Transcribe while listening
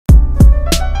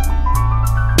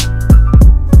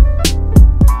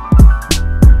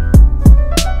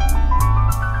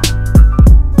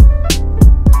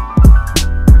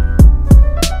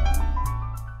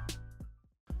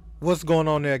What's going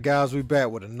on there, guys? We back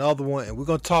with another one, and we're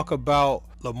going to talk about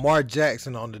Lamar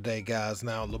Jackson on today, guys.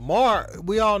 Now, Lamar,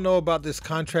 we all know about this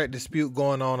contract dispute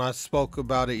going on. I spoke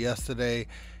about it yesterday,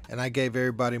 and I gave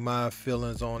everybody my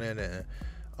feelings on it and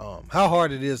how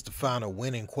hard it is to find a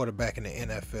winning quarterback in the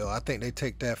NFL. I think they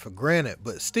take that for granted,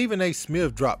 but Stephen A.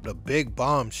 Smith dropped a big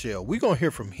bombshell. We're going to hear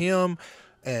from him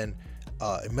and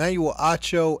Emmanuel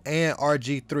Acho and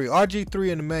RG3.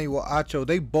 RG3 and Emmanuel Acho,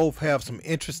 they both have some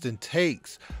interesting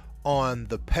takes on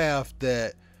the path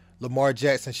that Lamar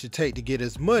Jackson should take to get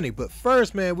his money. But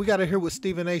first, man, we got to hear what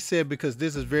Stephen A. said, because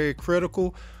this is very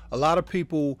critical. A lot of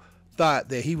people thought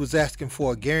that he was asking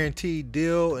for a guaranteed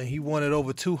deal and he wanted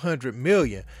over $200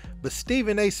 million. But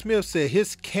Stephen A. Smith said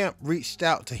his camp reached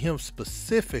out to him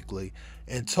specifically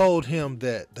and told him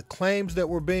that the claims that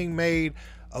were being made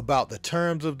about the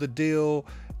terms of the deal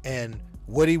and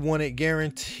what he wanted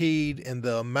guaranteed and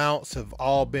the amounts have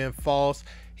all been false.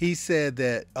 He said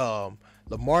that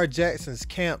Lamar Jackson's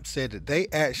camp said that they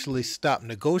actually stopped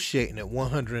negotiating at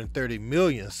 $130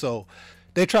 million. So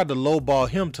they tried to lowball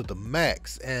him to the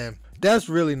max, and that's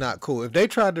really not cool. If they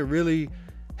tried to really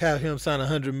have him sign a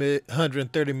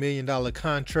 $130 million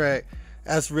contract,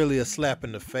 that's really a slap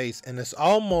in the face. And it's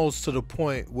almost to the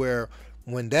point where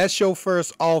when that's your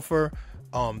first offer,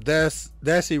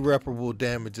 that's irreparable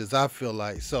damages, I feel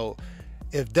like. So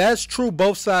if that's true,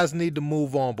 both sides need to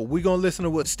move on. But we're going to listen to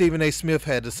what Stephen A. Smith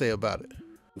had to say about it.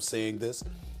 I'm saying this.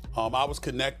 I was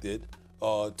connected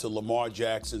to Lamar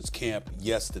Jackson's camp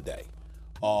yesterday.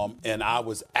 And I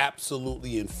was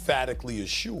absolutely emphatically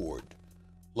assured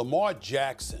Lamar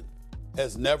Jackson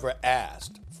has never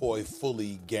asked for a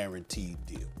fully guaranteed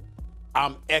deal.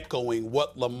 I'm echoing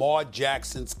what Lamar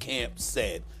Jackson's camp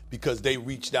said because they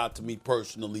reached out to me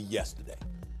personally yesterday.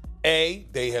 A,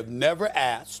 they have never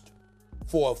asked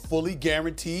for a fully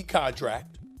guaranteed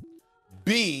contract.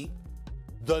 B,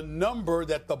 the number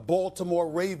that the Baltimore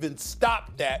Ravens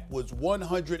stopped at was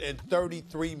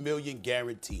 $133 million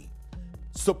guaranteed.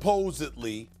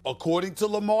 Supposedly, according to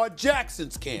Lamar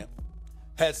Jackson's camp,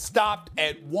 has stopped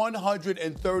at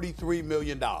 $133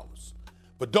 million.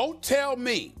 But don't tell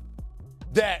me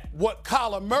that what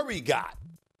Kyler Murray got,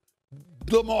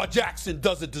 Lamar Jackson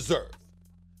doesn't deserve.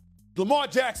 Lamar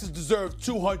Jackson deserves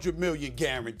 $200 million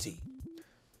guaranteed.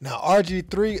 Now,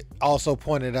 RG3 also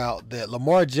pointed out that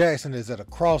Lamar Jackson is at a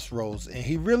crossroads and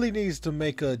he really needs to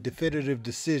make a definitive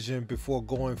decision before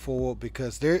going forward,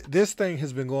 because this thing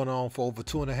has been going on for over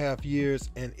 2.5 years.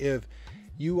 And if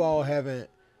you all haven't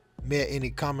met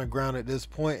any common ground at this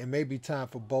point, it may be time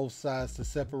for both sides to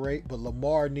separate. But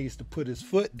Lamar needs to put his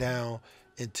foot down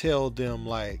and tell them,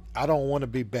 like, I don't want to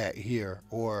be back here,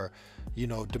 or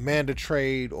demand a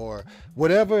trade, or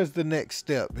whatever is the next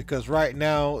step, because right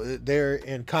now they're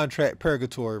in contract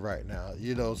purgatory right now,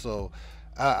 so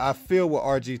I feel what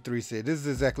RG3 said. This is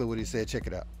exactly what he said. Check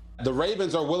it out. The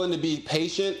Ravens are willing to be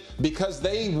patient because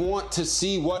they want to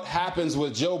see what happens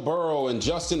with Joe Burrow and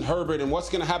Justin Herbert and what's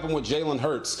going to happen with Jalen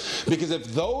Hurts. Because if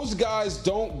those guys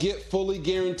don't get fully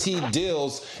guaranteed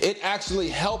deals, it actually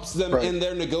helps them in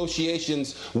their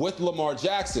negotiations with Lamar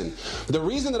Jackson. The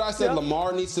reason that I said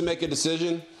Lamar needs to make a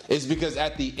decision is because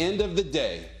at the end of the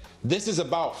day, this is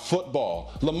about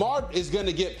football. Lamar is going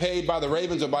to get paid by the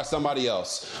Ravens or by somebody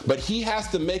else, but he has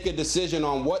to make a decision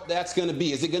on what that's going to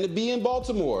be. Is it going to be in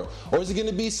Baltimore, or is it going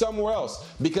to be somewhere else?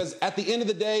 Because at the end of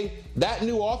the day, that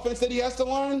new offense that he has to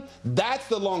learn, that's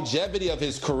the longevity of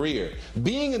his career.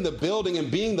 Being in the building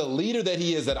and being the leader that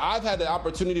he is, that I've had the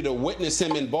opportunity to witness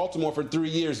him in Baltimore for 3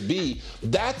 years be,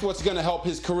 that's what's going to help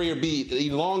his career be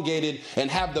elongated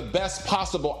and have the best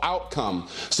possible outcome.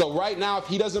 So right now, if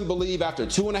he doesn't believe after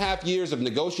 2.5 years of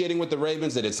negotiating with the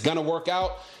Ravens that it's going to work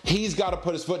out, he's got to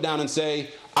put his foot down and say,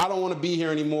 I don't want to be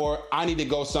here anymore. I need to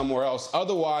go somewhere else.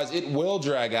 Otherwise, it will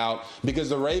drag out because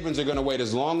the Ravens are going to wait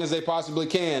as long as they possibly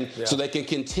can so they can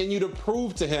continue to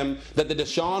prove to him that the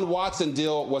Deshaun Watson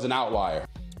deal was an outlier.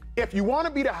 If you want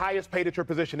to be the highest paid at your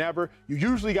position ever, you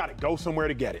usually got to go somewhere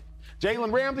to get it.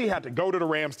 Jalen Ramsey had to go to the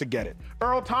Rams to get it.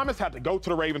 Earl Thomas had to go to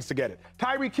the Ravens to get it.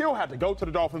 Tyreek Hill had to go to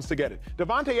the Dolphins to get it.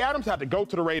 Devontae Adams had to go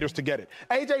to the Raiders to get it.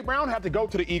 A.J. Brown had to go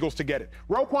to the Eagles to get it.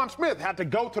 Roquan Smith had to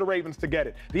go to the Ravens to get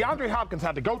it. DeAndre Hopkins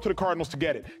had to go to the Cardinals to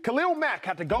get it. Khalil Mack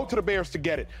had to go to the Bears to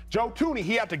get it. Joe Tooney,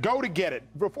 he had to go to get it.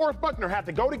 DeForest Buckner had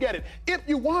to go to get it. If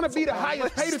you want to be the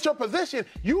highest paid at your position,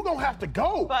 you're going to have to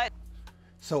go.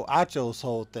 So Acho's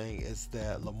whole thing is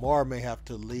that Lamar may have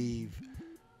to leave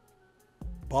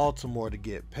Baltimore to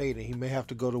get paid, and he may have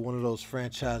to go to one of those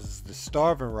franchises that's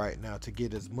starving right now to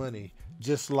get his money,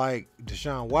 just like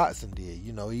Deshaun Watson did.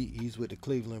 He's with the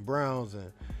Cleveland Browns and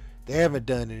they haven't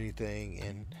done anything,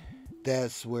 and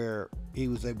that's where he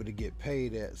was able to get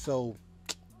paid at. So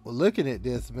Well, looking at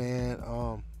this, man,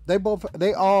 all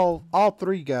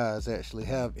three guys actually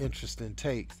have interesting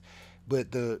takes,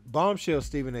 but the bombshell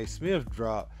Stephen A. Smith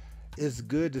drop, it's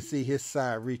good to see his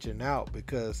side reaching out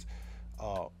because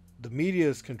uh, the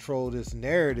media's control this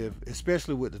narrative,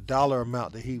 especially with the dollar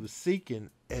amount that he was seeking,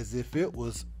 as if it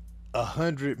was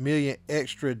 100 million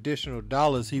extra additional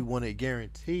dollars he wanted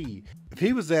guaranteed. If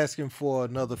he was asking for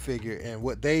another figure and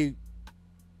what they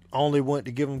only wanted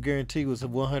to give him guarantee was a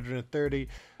 130,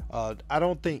 I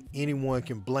don't think anyone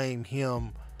can blame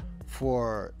him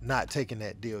for not taking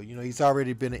that deal. You know, he's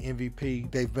already been an MVP.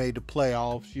 They've made the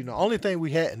playoffs. You know, only thing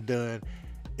we hadn't done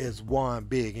is won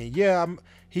big. And yeah,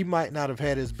 he might not have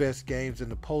had his best games in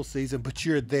the postseason, but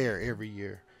you're there every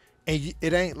year. And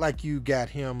it ain't like you got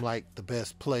him like the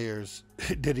best players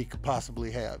that he could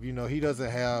possibly have. You know, he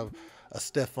doesn't have a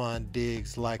Stephon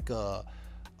Diggs like you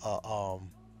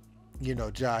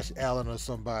know, Josh Allen or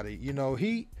somebody. You know,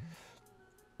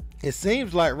 it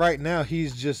seems like right now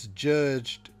he's just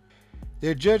judged.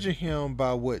 They're judging him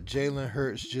by what Jalen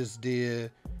Hurts just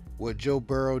did, what Joe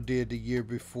Burrow did the year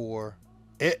before.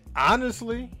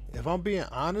 Honestly, if I'm being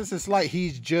honest, it's like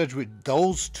he's judged with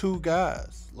those two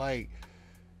guys. Like,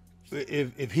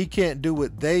 if he can't do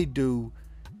what they do,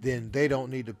 then they don't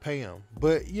need to pay him.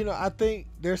 But, you know, I think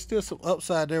there's still some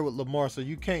upside there with Lamar, so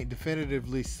you can't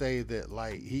definitively say that,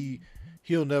 like,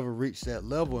 he'll never reach that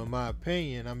level, in my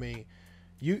opinion. I mean,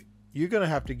 you're going to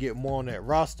have to get more on that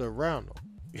roster around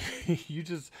him. You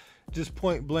just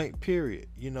point blank, period.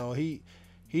 You know, he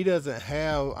doesn't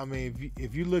have, I mean,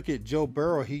 if you look at Joe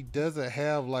Burrow, he doesn't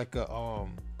have like a,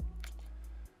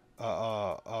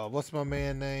 what's my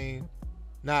man name?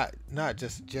 Not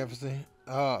Justin Jefferson,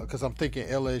 because I'm thinking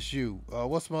LSU.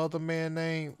 What's my other man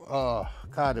name? God,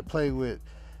 that played with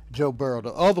Joe Burrow.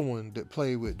 The other one that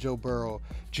played with Joe Burrow,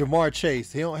 Jamar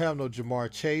Chase. He don't have no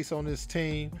Jamar Chase on his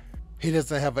team. He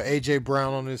doesn't have an A.J.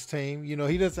 Brown on his team. You know,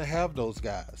 he doesn't have those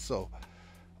guys. So,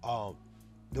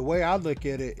 the way I look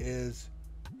at it is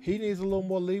he needs a little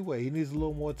more leeway. He needs a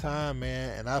little more time,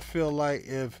 man. And I feel like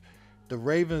if the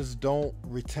Ravens don't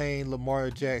retain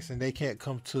Lamar Jackson, they can't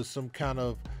come to some kind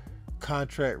of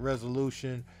contract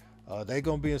resolution. They're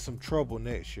going to be in some trouble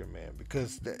next year, man.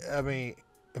 Because, I mean,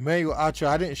 Emmanuel Acho,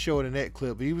 I didn't show it in that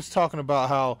clip, but he was talking about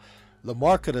how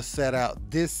Lamar could have sat out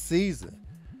this season.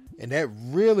 And that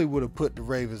really would have put the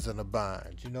Ravens in a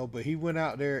bind, you know. But he went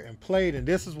out there and played, and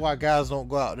this is why guys don't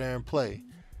go out there and play,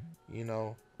 you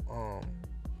know.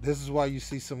 This is why you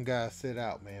see some guys sit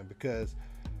out, man, because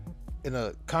in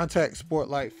a contact sport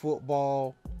like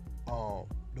football,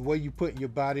 the way you putting your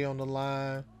body on the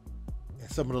line and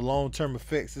some of the long-term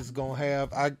effects it's gonna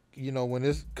have, you know, when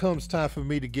it comes time for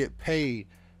me to get paid,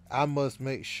 I must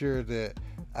make sure that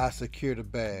I secure the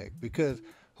bag, because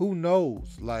who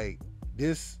knows, like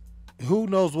this, who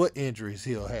knows what injuries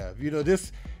he'll have. You know,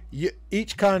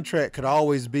 each contract could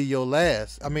always be your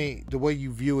last. I mean, the way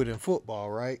you view it in football,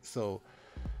 right? So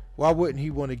why wouldn't he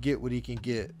want to get what he can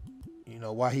get, you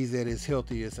know, while he's at his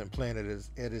healthiest and playing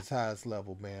at his highest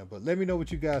level, man? But let me know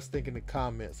what you guys think in the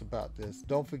comments about this.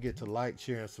 Don't forget to like,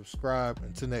 share, and subscribe.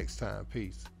 Until next time,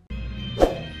 peace.